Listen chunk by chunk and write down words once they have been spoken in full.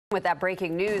With that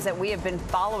breaking news that we have been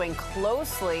following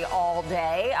closely all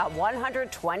day, a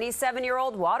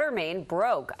 127-year-old water main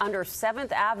broke under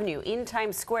 7th Avenue in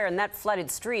Times Square, and that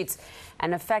flooded streets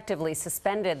and effectively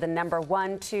suspended the number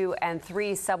 1, 2, and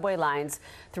 3 subway lines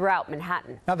throughout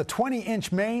Manhattan. Now, the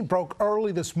 20-inch main broke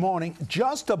early this morning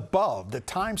just above the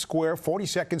Times Square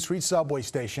 42nd Street subway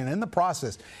station. In the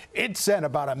process, it sent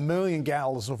about 1 million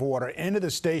gallons of water into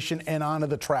the station and onto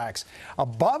the tracks.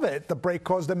 Above it, the break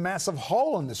caused a massive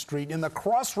hole in the street in the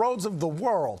crossroads of the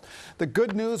world. The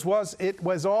good news was it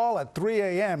was all at 3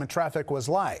 a.m. and traffic was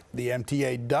light. The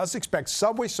MTA does expect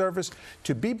subway service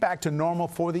to be back to normal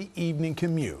for the evening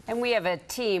commute. And we have a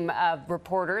team of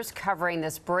reporters covering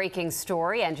this breaking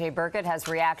story. N.J. Burkett has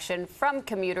reaction from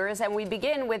commuters, and we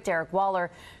begin with Derick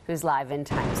Waller, who's live in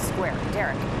Times Square.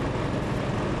 Derick.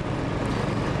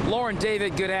 Lauren,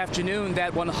 David, good afternoon.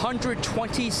 That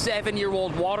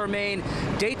 127-year-old water main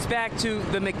dates back to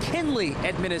the McKinley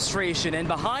administration. And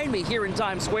behind me here in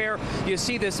Times Square, you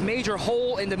see this major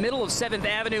hole in the middle of 7th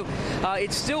Avenue.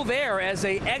 It's still there as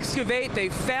they excavate. They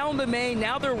found the main.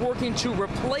 Now they're working to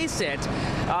replace it.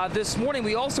 This morning,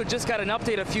 we also just got an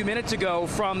update a few minutes ago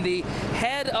from the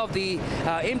head of the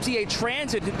MTA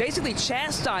Transit, basically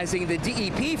chastising the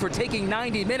DEP for taking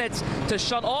 90 minutes to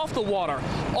shut off the water.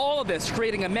 All of this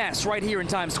creating a mess right here in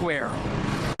Times Square.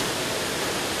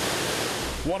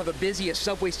 One of the busiest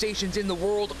subway stations in the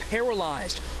world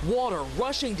paralyzed. Water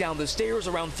rushing down the stairs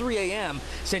around 3 a.m.,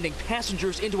 sending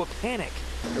passengers into a panic.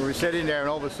 We were sitting there and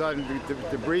all of a sudden the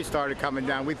debris started coming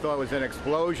down. We thought it was an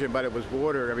explosion, but it was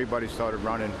water. Everybody started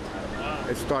running.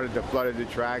 It started to flood the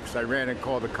tracks. I ran and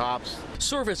called the cops.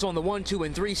 Service on the 1, 2,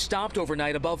 and 3 stopped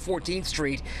overnight above 14th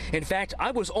Street. In fact,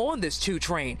 I was on this 2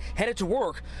 train, headed to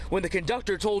work, when the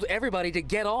conductor told everybody to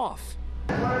get off.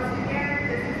 Once again,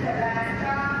 this is the last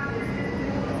stop. This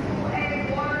is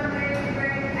a water main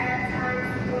break at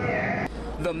Times Square.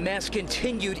 The mess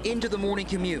continued into the morning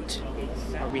commute.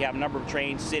 We have a number of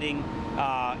trains sitting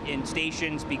in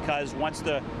stations because once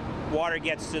the water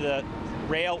gets to the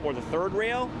rail or the 3rd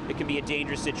rail, it can be a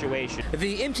dangerous situation.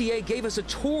 The MTA gave us a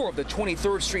tour of the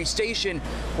 23rd Street station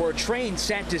where a train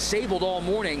sat disabled all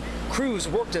morning. Crews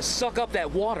worked to suck up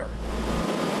that water.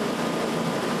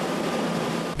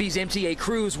 These MTA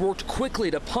crews worked quickly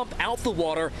to pump out the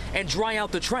water and dry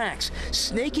out the tracks,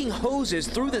 snaking hoses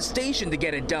through the station to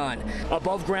get it done.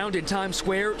 Above ground in Times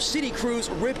Square, city crews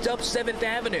ripped up 7th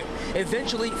Avenue,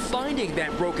 eventually finding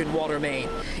that broken water main,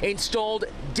 installed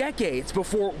decades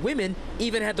before women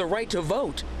even had the right to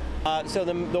vote. So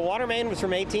the water main was from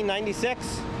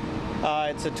 1896.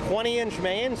 It's a 20-inch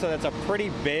main, so that's a pretty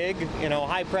big,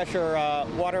 high-pressure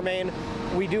water main.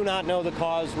 We do not know the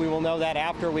cause. We will know that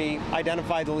after we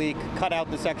identify the leak, cut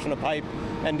out the section of pipe,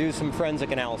 and do some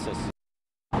forensic analysis.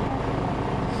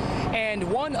 And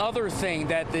one other thing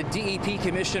that the DEP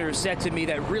commissioner said to me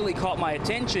that really caught my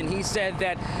attention, he said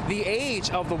that the age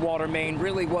of the water main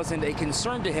really wasn't a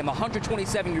concern to him,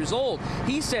 127 years old.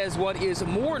 He says what is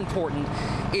more important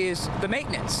is the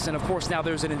maintenance. And of course, now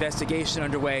there's an investigation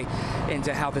underway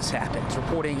into how this happened.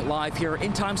 Reporting live here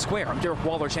in Times Square, I'm Derick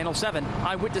Waller, Channel 7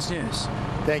 Eyewitness News.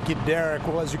 Thank you, Derick.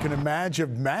 Well, as you can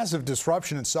imagine, massive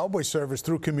disruption in subway service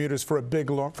threw commuters for a big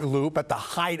loop at the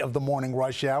height of the morning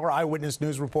rush hour. Eyewitness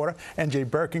News reporter N.J.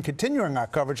 Burkett continuing our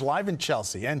coverage live in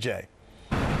Chelsea. N.J.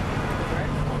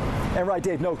 And right,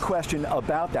 Dave, no question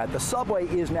about that. The subway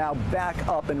is now back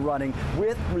up and running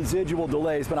with residual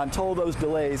delays, but I'm told those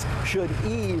delays should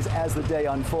ease as the day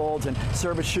unfolds and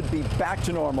service should be back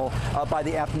to normal by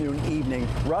the afternoon-evening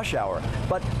rush hour.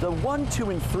 But the 1, 2,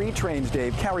 and 3 trains,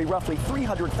 Dave, carry roughly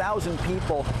 300,000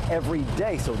 people every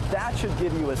day, so that should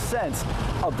give you a sense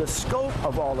of the scope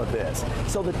of all of this.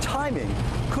 So the timing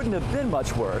couldn't have been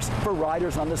much worse for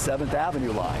riders on the 7th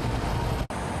Avenue line.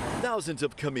 Thousands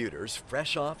of commuters,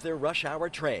 fresh off their rush hour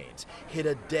trains, hit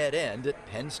a dead end at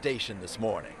Penn Station this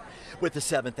morning, with the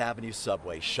 7th Avenue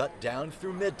subway shut down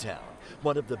through Midtown,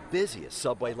 one of the busiest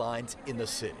subway lines in the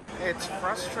city. It's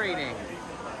frustrating.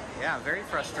 Yeah, very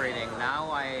frustrating.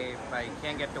 Now I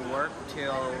can't get to work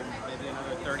till maybe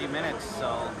another 30 minutes,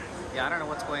 so yeah, I don't know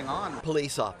what's going on.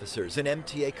 Police officers and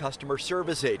MTA customer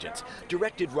service agents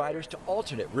directed riders to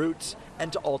alternate routes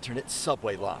and to alternate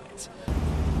subway lines.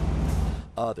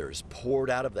 Others poured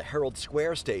out of the Herald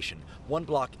Square station, 1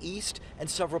 block east and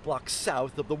several blocks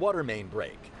south of the water main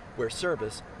break, where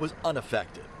service was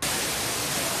unaffected.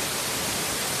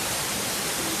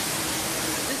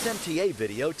 This MTA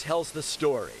video tells the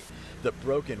story. The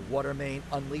broken water main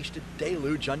unleashed a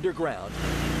deluge underground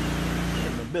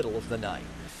in the middle of the night.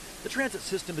 The transit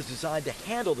system is designed to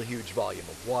handle the huge volume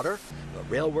of water, but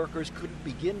rail workers couldn't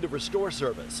begin to restore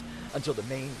service until the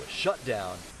main was shut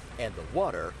down and the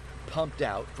water pumped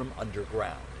out from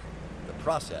underground. The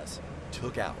process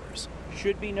took hours.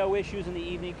 Should be no issues in the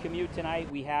evening commute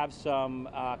tonight. We have some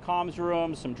comms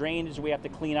rooms, some drainage we have to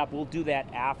clean up. We'll do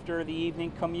that after the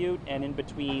evening commute and in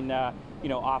between,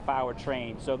 off-hour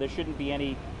trains. So there shouldn't be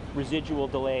any residual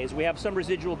delays. We have some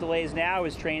residual delays now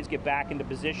as trains get back into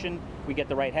position. We get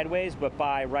the right headways, but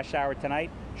by rush hour tonight,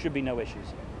 should be no issues.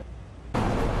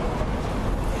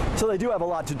 So they do have a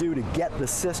lot to do to get the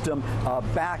system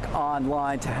back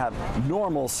online to have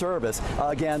normal service.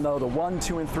 Again, though, the 1,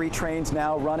 2, and 3 trains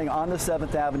now running on the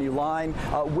 7th Avenue line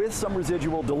with some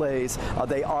residual delays.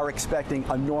 They are expecting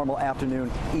a normal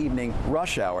afternoon, evening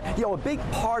rush hour. A big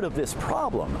part of this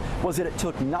problem was that it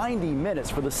took 90 minutes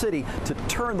for the city to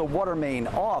turn the water main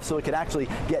off so it could actually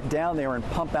get down there and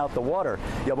pump out the water.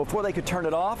 Before they could turn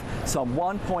it off, some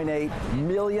 1.8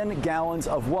 million gallons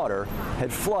of water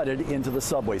had flooded into the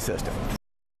subway system.